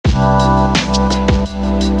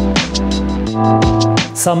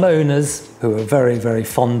Some owners who are very, very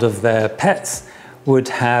fond of their pets would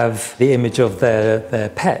have the image of their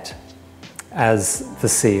pet as the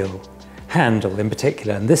seal, handle in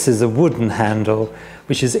particular. And this is a wooden handle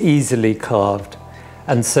which is easily carved.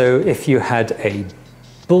 And so if you had a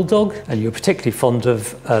bulldog and you're particularly fond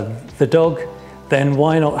of the dog, then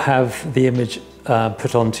why not have the image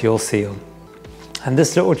put onto your seal? And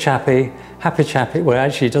this little chappie, happy chappie, well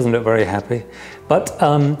actually he doesn't look very happy, but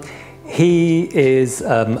he is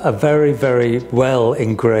a very, very well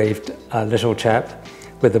engraved little chap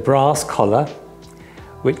with a brass collar,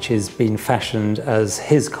 which has been fashioned as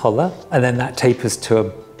his collar, and then that tapers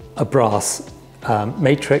to a brass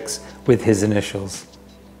matrix with his initials,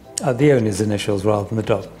 the owner's initials rather than the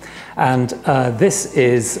dog. And this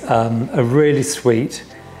is a really sweet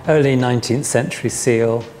early 19th century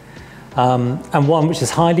seal, and one which is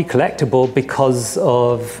highly collectible because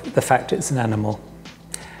of the fact it's an animal,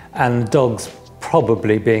 and dogs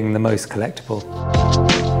probably being the most collectible.